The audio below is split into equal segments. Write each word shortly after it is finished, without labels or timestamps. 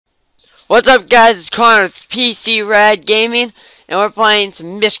What's up, guys? It's Connor with PcRadGaming, and we're playing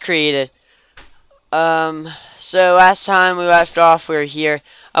some Miscreated. So last time we left off, we were here.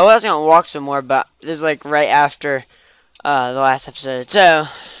 I was gonna walk some more, but this is like right after the last episode. So,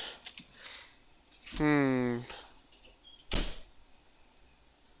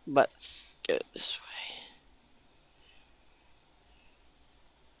 let's go this way.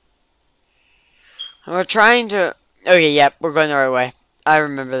 And we're trying to. Okay, yep, we're going the right way. I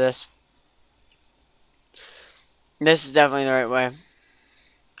remember this. This is definitely the right way.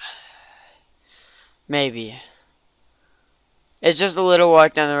 Maybe. It's just a little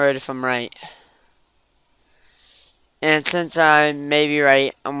walk down the road if I'm right. And since I may be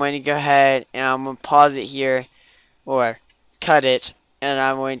right, I'm going to go ahead and I'm going to pause it here. Or cut it. And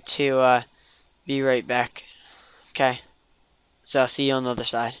I'm going to be right back. Okay. So I'll see you on the other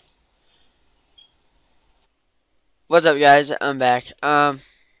side. What's up, guys? I'm back.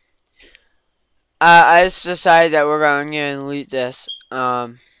 I just decided that we're going to loot this.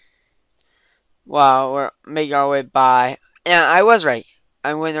 While we're making our way by. And I was right.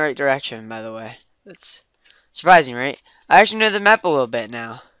 I went in the right direction, by the way. That's surprising, right? I actually know the map a little bit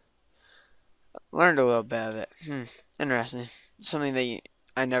now. Learned a little bit of it. Interesting. Something that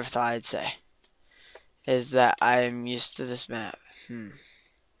I never thought I'd say is that I'm used to this map. I'm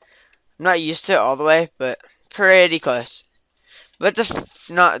not used to it all the way, but pretty close. But it's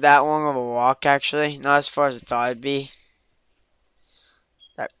not that long of a walk, actually. Not as far as I thought it'd be.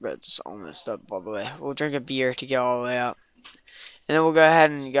 That road's almost up all the way. We'll drink a beer to get all the way up. And then we'll go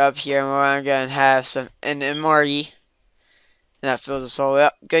ahead and go up here, and we're going to go and have an MRE. And that fills us all the way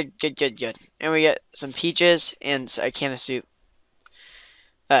up. Good. And we get some peaches and a can of soup.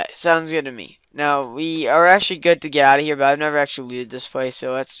 Alright, sounds good to me. Now, we are actually good to get out of here, but I've never actually looted this place,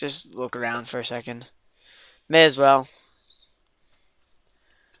 so let's just look around for a second. May as well.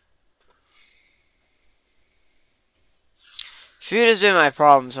 Food has been my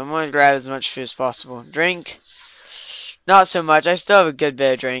problem, so I'm going to grab as much food as possible. Drink, not so much. I still have a good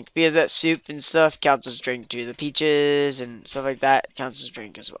bit of drink, because that soup and stuff counts as drink too. The peaches and stuff like that counts as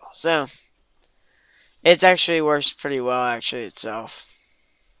drink as well. So, it actually works pretty well, actually, itself.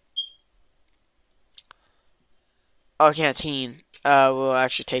 Oh, canteen. We'll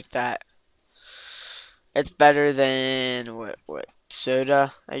actually take that. It's better than, what,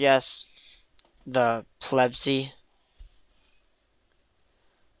 soda, I guess. The plebsy.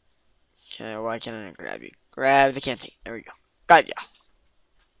 Okay, why can't I grab you? Grab the canteen. There we go. Got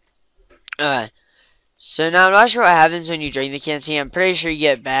ya. So now I'm not sure what happens when you drink the canteen. I'm pretty sure you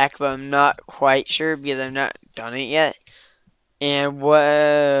get back, but I'm not quite sure because I've not done it yet. And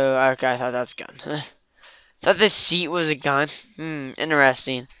whoa, okay, I thought that's a gun. Thought the seat was a gun.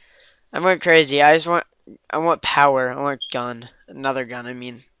 Interesting. I'm going crazy. I want power. I want gun. Another gun, I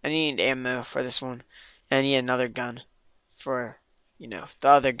mean. I need ammo for this one. And I need another gun for, the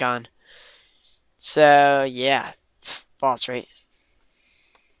other gun. So, yeah. Boss, right?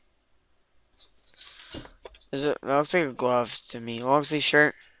 It looks like a glove to me. Long sleeve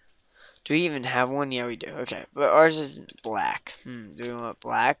shirt. Do we even have one? Yeah, we do. Okay. But ours is black. Do we want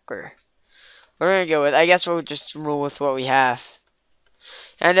black or... What are we going to go with? I guess we'll just roll with what we have.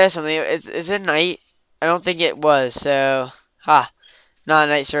 I know something. Is it night? I don't think it was. So, not a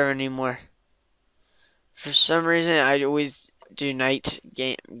night server anymore. For some reason, I always do night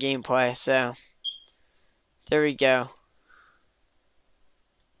gameplay. So, there we go.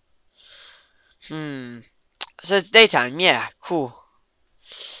 So it's daytime. Yeah, cool.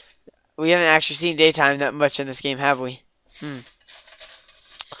 We haven't actually seen daytime that much in this game, have we?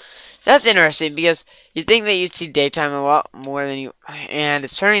 That's interesting because you'd think that you'd see daytime a lot more than you... And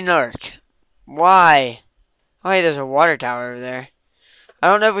it's turning dark. Why? Oh, hey, there's a water tower over there. I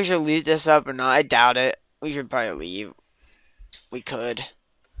don't know if we should loot this up or not. I doubt it. We should probably leave. We could.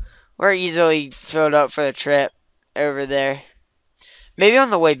 We're easily filled up for the trip over there. Maybe on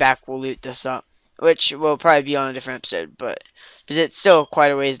the way back we'll loot this up. Which will probably be on a different episode. But because it's still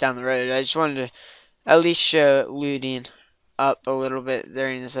quite a ways down the road. I just wanted to at least show looting up a little bit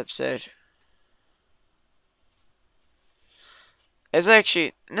during this episode. It's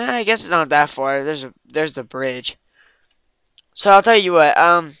actually, nah, I guess it's not that far. There's the bridge. So I'll tell you what.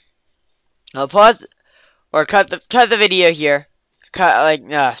 I'll pause or cut the video here. Cut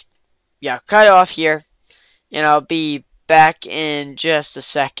it off here, and I'll be back in just a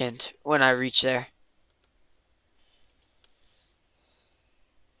second when I reach there.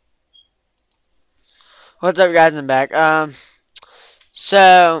 What's up, guys? I'm back.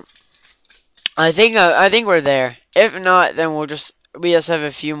 So I think we're there. If not, then we just have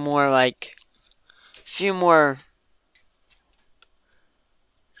a few more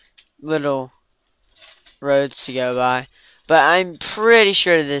little roads to go by. But I'm pretty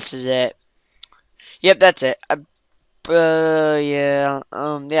sure this is it. Yep, that's it. Yeah,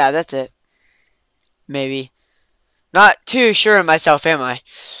 yeah, that's it. Maybe. Not too sure of myself, am I?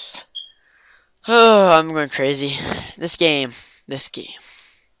 Oh, I'm going crazy. This game. This game.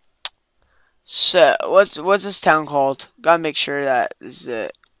 So, what's this town called? Gotta make sure that this is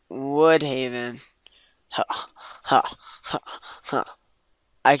it. Woodhaven. Ha, ha, ha, ha.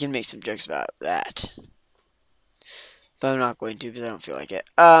 I can make some jokes about that. But I'm not going to because I don't feel like it.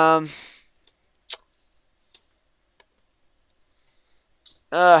 Uh,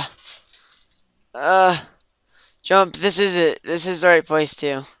 uh, jump. This is it. This is the right place,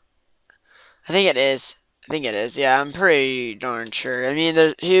 too. I think it is. I think it is. Yeah, I'm pretty darn sure. I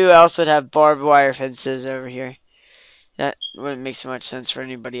mean, who else would have barbed wire fences over here? That wouldn't make so much sense for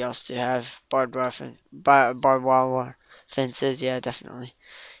anybody else to have barbed wire fences. Yeah, definitely.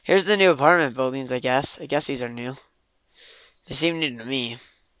 Here's the new apartment buildings, I guess. I guess these are new. They seem new to me.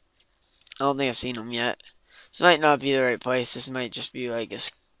 I don't think I've seen them yet. This might not be the right place. This might just be like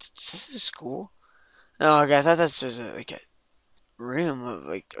is this a school? Oh, okay, I thought that's just like a room of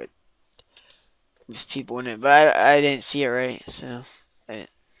like with people in it, but I didn't see it right, so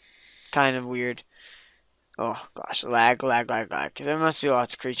kind of weird. Oh gosh, lag, lag, lag, lag. There must be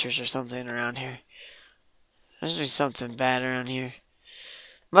lots of creatures or something around here. There must be something bad around here.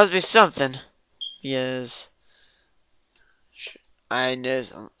 Must be something. Because I know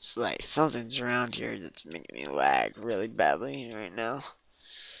like something's around here that's making me lag really badly right now.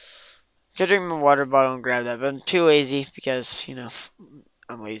 Could drink my water bottle and grab that, but I'm too lazy because, you know,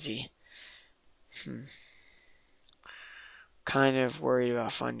 I'm lazy. Kind of worried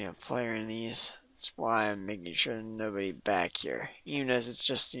about finding a player in these. That's why I'm making sure nobody back here. Even as it's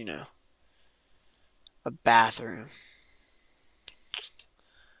just, you know, a bathroom.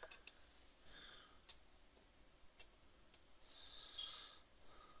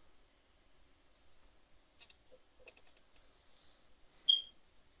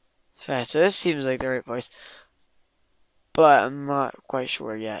 Alright, so this seems like the right place. But I'm not quite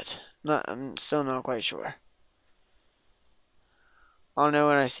sure yet. I'm still not quite sure. I'll know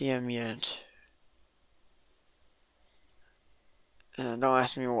when I see him yet. Don't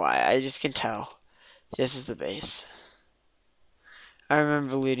ask me why. I just can tell. This is the base. I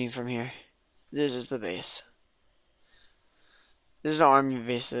remember looting from here. This is the base. This is an army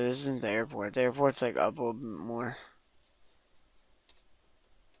base, so this isn't the airport. The airport's like up a little bit more.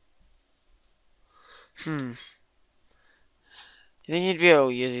 You think you'd be able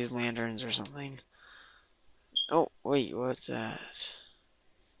to use these lanterns or something? Oh, wait, what's that?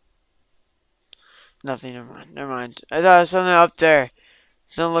 Nothing, never mind. Never mind. I thought there was something up there.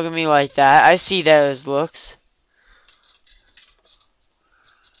 Don't look at me like that. I see those looks.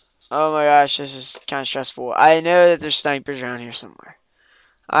 Oh my gosh, this is kind of stressful. I know that there's snipers around here somewhere.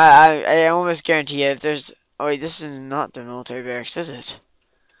 I almost guarantee it. If there's... Oh wait, this is not the military barracks, is it?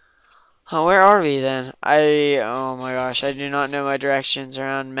 Oh, where are we then? Oh my gosh, I do not know my directions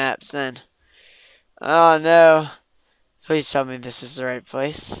around maps then. Oh no. Please tell me this is the right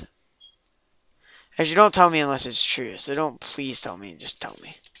place. Actually, don't tell me unless it's true. So don't please tell me. Just tell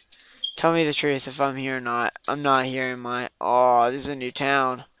me. Tell me the truth if I'm here or not. I'm not here in my... Oh, this is a new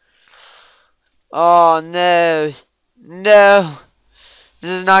town. Oh no. No.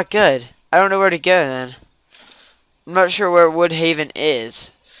 This is not good. I don't know where to go then. I'm not sure where Woodhaven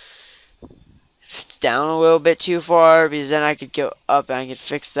is. If it's down a little bit too far, because then I could go up and I could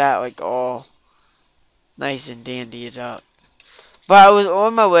fix that like all nice and dandy it up. But I was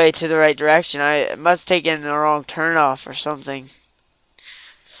on my way to the right direction. I must have taken the wrong turn off or something.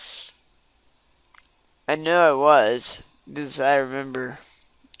 I know I was. Because I remember.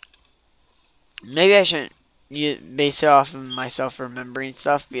 Maybe I shouldn't base it off of myself remembering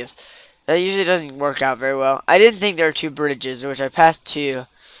stuff because that usually doesn't work out very well. I didn't think there were two bridges, which I passed two.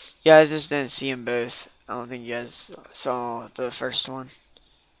 You guys just didn't see them both. I don't think you guys saw the first one.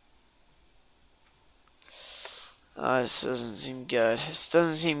 This doesn't seem good. This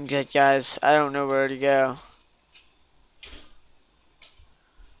doesn't seem good, guys. I don't know where to go.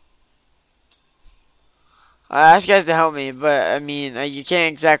 I asked you guys to help me, but I mean, you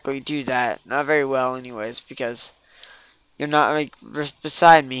can't exactly do that. Not very well, anyways, because you're not like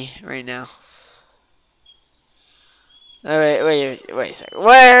beside me right now. Oh, wait a second.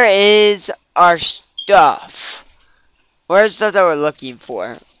 Where is our stuff? Where's stuff that we're looking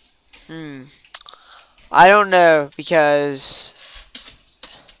for? I don't know because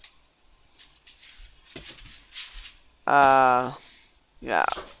yeah.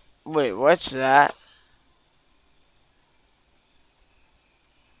 Wait, what's that?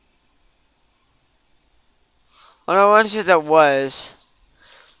 Well, I want to see what that was,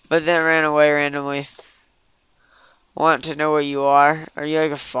 but then it ran away randomly. Want to know what you are? Are you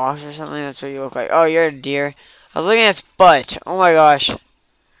like a fox or something? That's what you look like. Oh, you're a deer. I was looking at its butt. Oh my gosh.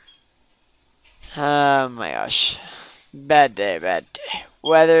 Oh my gosh. Bad day, bad day.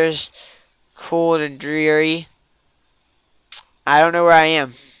 Weather's cold and dreary. I don't know where I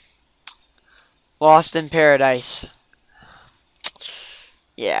am. Lost in paradise.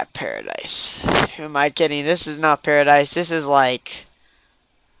 Yeah, paradise. Who am I kidding? This is not paradise. This is like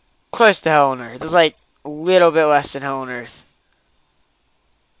close to hell on earth. This is like a little bit less than hell on earth.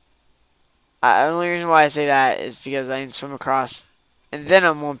 The only reason why I say that is because I can swim across, and then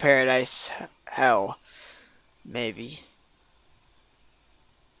I'm on paradise hell, maybe.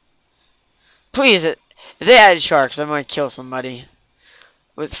 Please, if they added sharks, I might kill somebody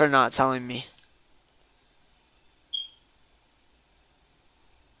for not telling me.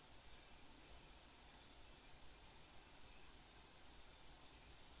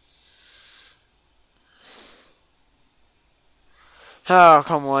 Oh,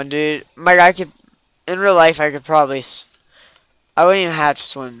 come on, dude. Like, I could, in real life, I could probably, I wouldn't even have to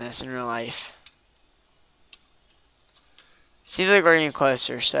swim this in real life. Seems like we're getting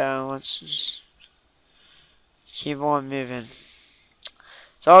closer, so let's just keep on moving.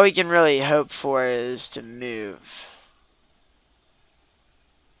 So all we can really hope for is to move.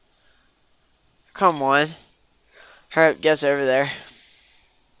 Come on. Hurry up, guess over there.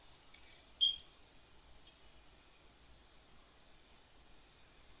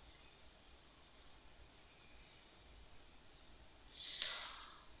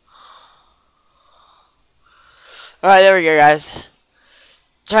 Alright, there we go, guys.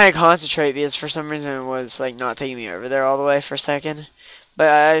 Trying to concentrate because for some reason it was like not taking me over there all the way for a second. But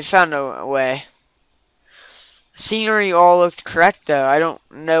I found a way. Scenery all looked correct though. I don't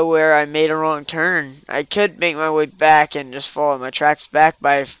know where I made a wrong turn. I could make my way back and just follow my tracks back,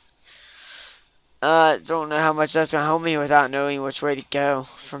 but I don't know how much that's gonna help me without knowing which way to go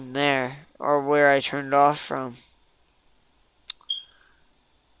from there or where I turned off from.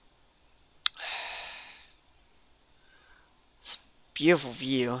 It's a beautiful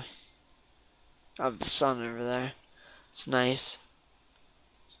view of the sun over there. It's nice.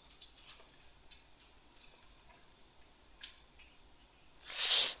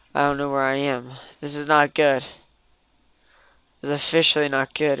 I don't know where I am. This is not good. This is officially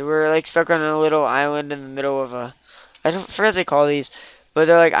not good. We're like stuck on a little island in the middle of a... I don't forget what they call these, but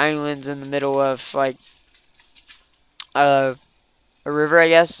they're like islands in the middle of like a river, I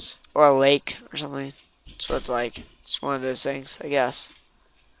guess, or a lake or something. That's what it's like. It's one of those things, I guess.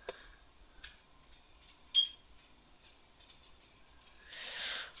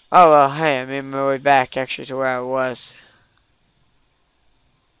 Oh well, hey, I made my way back actually to where I was.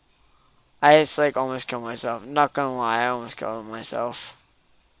 I just like almost killed myself. I'm not gonna lie, I almost killed myself.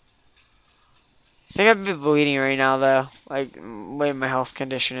 I think I'd be bleeding right now though, like the way my health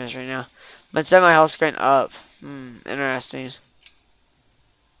condition is right now. But instead my health's going up. Interesting.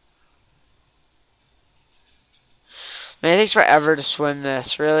 Man, it takes forever to swim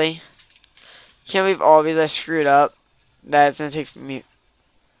this, really? Can't believe all these I screwed up. That's gonna take me.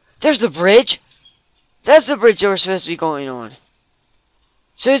 There's the bridge! That's the bridge that we're supposed to be going on.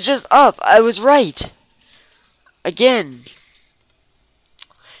 So it's just up. I was right. Again.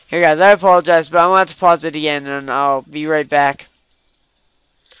 Here guys, I apologize, but I'm gonna have to pause it again and I'll be right back.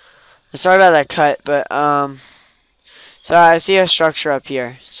 Sorry about that cut, but so I see a structure up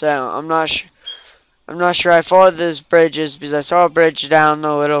here. So I'm not sure. I followed those bridges because I saw a bridge down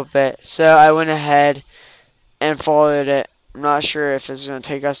a little bit. So I went ahead and followed it. I'm not sure if it's gonna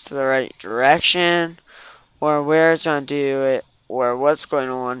take us to the right direction or where it's gonna do it or what's going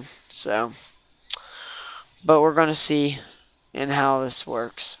on. So but we're gonna see and how this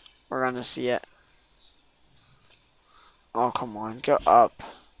works. We're gonna see it. Oh, come on. Go up.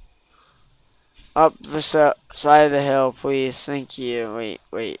 Up the side of the hill, please. Thank you.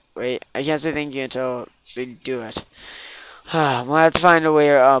 Wait. I can't say thank you until they do it. I'm gonna have to find a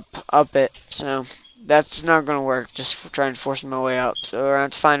way up it. So, that's not gonna work. Just trying to force my way up. So, we're gonna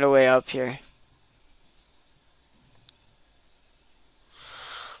have to find a way up here.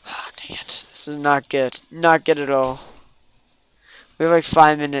 Oh, dang it. This is not good. Not good at all. We have like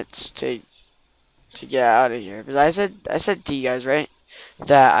 5 minutes to get out of here. But I said to you guys, right?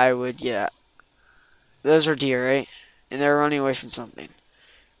 That I would, yeah. Those are deer, right? And they're running away from something.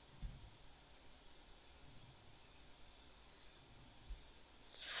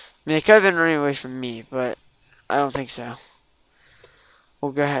 I mean, they could have been running away from me, but I don't think so.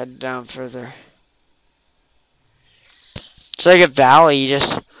 We'll go ahead down further. It's like a valley,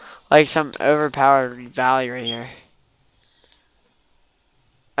 just like some overpowered valley right here.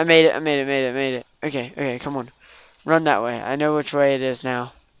 I made it, I made it, made it, made it. Okay, okay, come on. Run that way. I know which way it is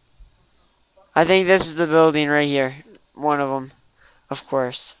now. I think this is the building right here. One of them, of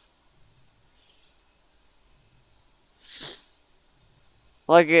course.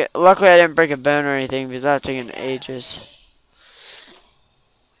 Luckily I didn't break a bone or anything because that was taking ages.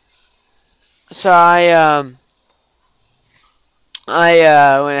 So I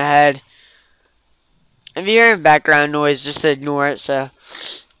went ahead. If you hear background noise, just ignore it. So,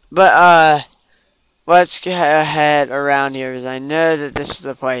 but let's go ahead around here because I know that this is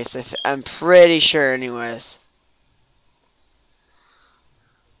the place. I'm pretty sure, anyways.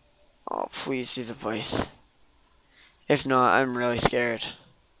 Oh, please be the place. If not, I'm really scared.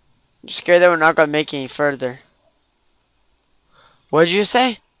 I'm scared that we're not gonna make it any further. What did you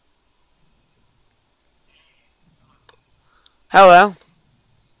say? Hello?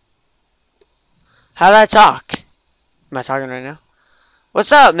 How'd I talk? Am I talking right now?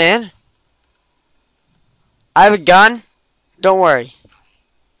 What's up, man? I have a gun? Don't worry.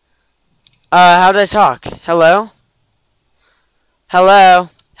 How did I talk? Hello? Hello?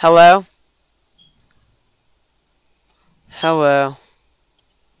 Hello? Hello?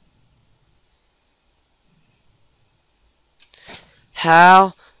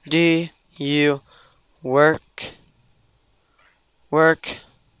 How do you work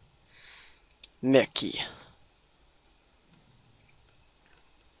Mickey?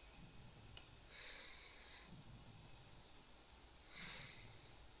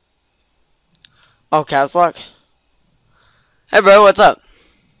 Oh, caps lock. Hey, bro, what's up?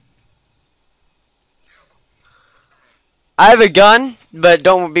 I have a gun, but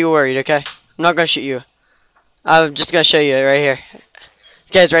don't be worried, okay? I'm not gonna shoot you. I'm just gonna show you it right here.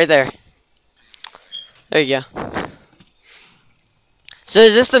 Okay, it's right there. There you go. So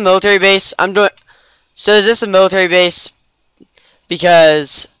is this the military base? So is this the military base?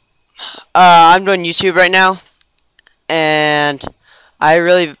 Because I'm doing YouTube right now, and I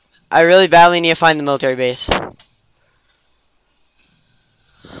really badly need to find the military base.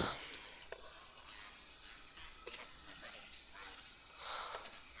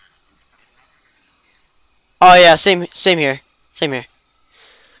 Oh yeah, same here. Same here.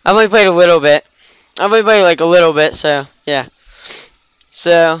 I've only played a little bit. I've only played like a little bit, so yeah.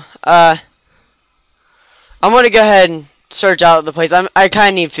 So I'm gonna go ahead and search out the place. I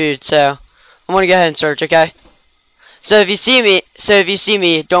kinda need food, so I'm gonna go ahead and search, okay? So if you see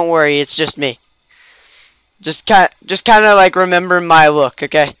me, don't worry, it's just me. Just kinda like remember my look,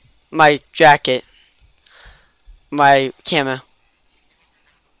 okay? My jacket. My camo.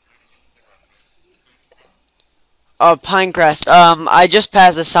 Oh, Pinecrest. I just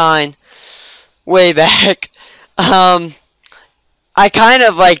passed a sign way back. I kind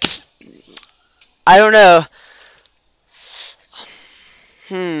of like, I don't know.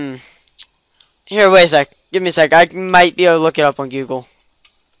 Here, wait a sec. Give me a sec. I might be able to look it up on Google.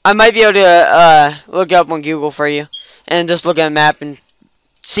 I might be able to look it up on Google for you, and just look at a map and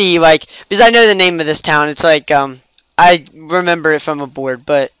see, like, because I know the name of this town. It's like I remember it from a board,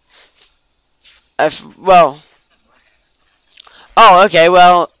 but well. Oh, okay.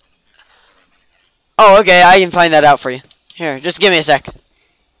 Well. Oh, okay. I can find that out for you. Here, just give me a sec.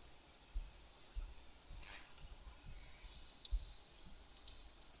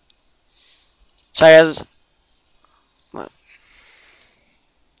 Sorry, guys.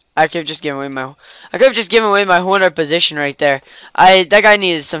 I could have just given away my whole other position right there. That guy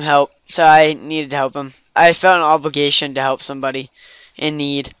needed some help, so I needed to help him. I felt an obligation to help somebody in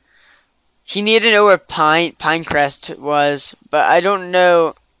need. He needed to know where Pinecrest was, but I don't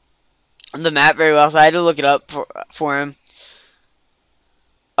know the map very well, so I had to look it up for him.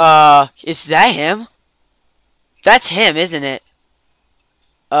 Is that him? That's him, isn't it?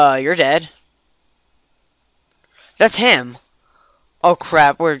 You're dead. That's him. Oh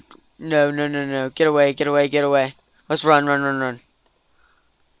crap, no. Get away. Let's run.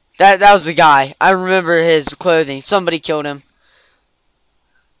 That was the guy. I remember his clothing. Somebody killed him.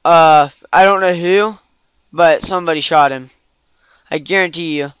 I don't know who, but somebody shot him. I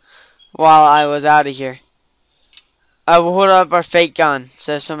guarantee you, while I was out of here. I will hold up our fake gun.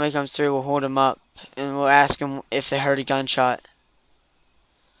 So if somebody comes through, we'll hold him up and we'll ask them if they heard a gunshot.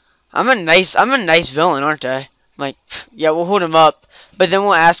 I'm a nice villain, aren't I? Like, yeah, we'll hold him up, but then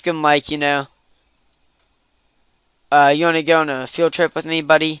we'll ask him, like, you know, you want to go on a field trip with me,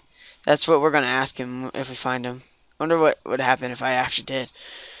 buddy? That's what we're gonna ask him if we find him. Wonder what would happen if I actually did.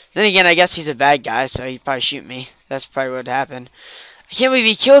 Then again, I guess he's a bad guy, so he'd probably shoot me. That's probably what would happen. I can't believe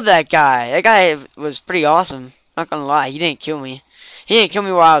he killed that guy. That guy was pretty awesome. Not gonna lie, he didn't kill me. He didn't kill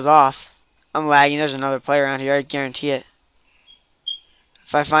me while I was off. I'm lagging. There's another player around here. I guarantee it.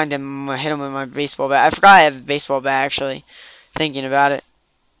 If I find him, I'm going to hit him with my baseball bat. I forgot I have a baseball bat, actually. Thinking about it.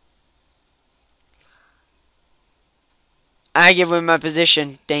 I give him my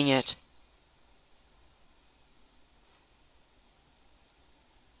position. Dang it.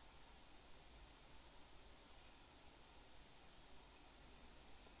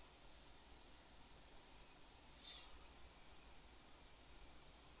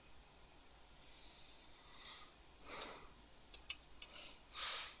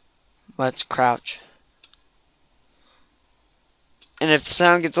 Let's crouch. And if the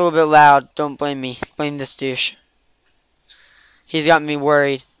sound gets a little bit loud, don't blame me. Blame this douche. He's got me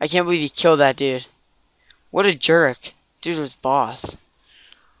worried. I can't believe he killed that dude. What a jerk. Dude was boss.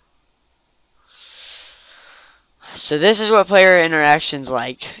 So this is what player interaction's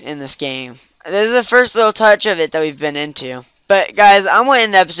like in this game. This is the first little touch of it that we've been into. But guys, I'm gonna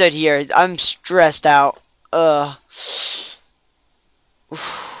end the episode here. I'm stressed out.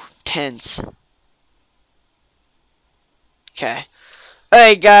 Tense. Okay.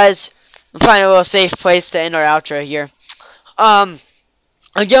 Alright guys. We'll find a little safe place to end our outro here. Again,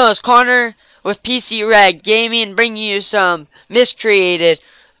 it's Connor with PcRadGaming bringing you some Miscreated.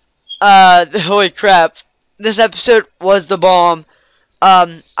 Holy crap. This episode was the bomb.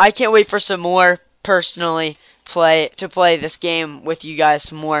 I can't wait for some more personally to play this game with you guys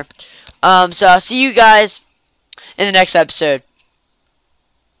some more. So I'll see you guys in the next episode.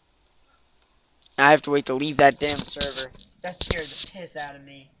 I have to wait to leave that damn server. That scared the piss out of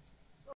me.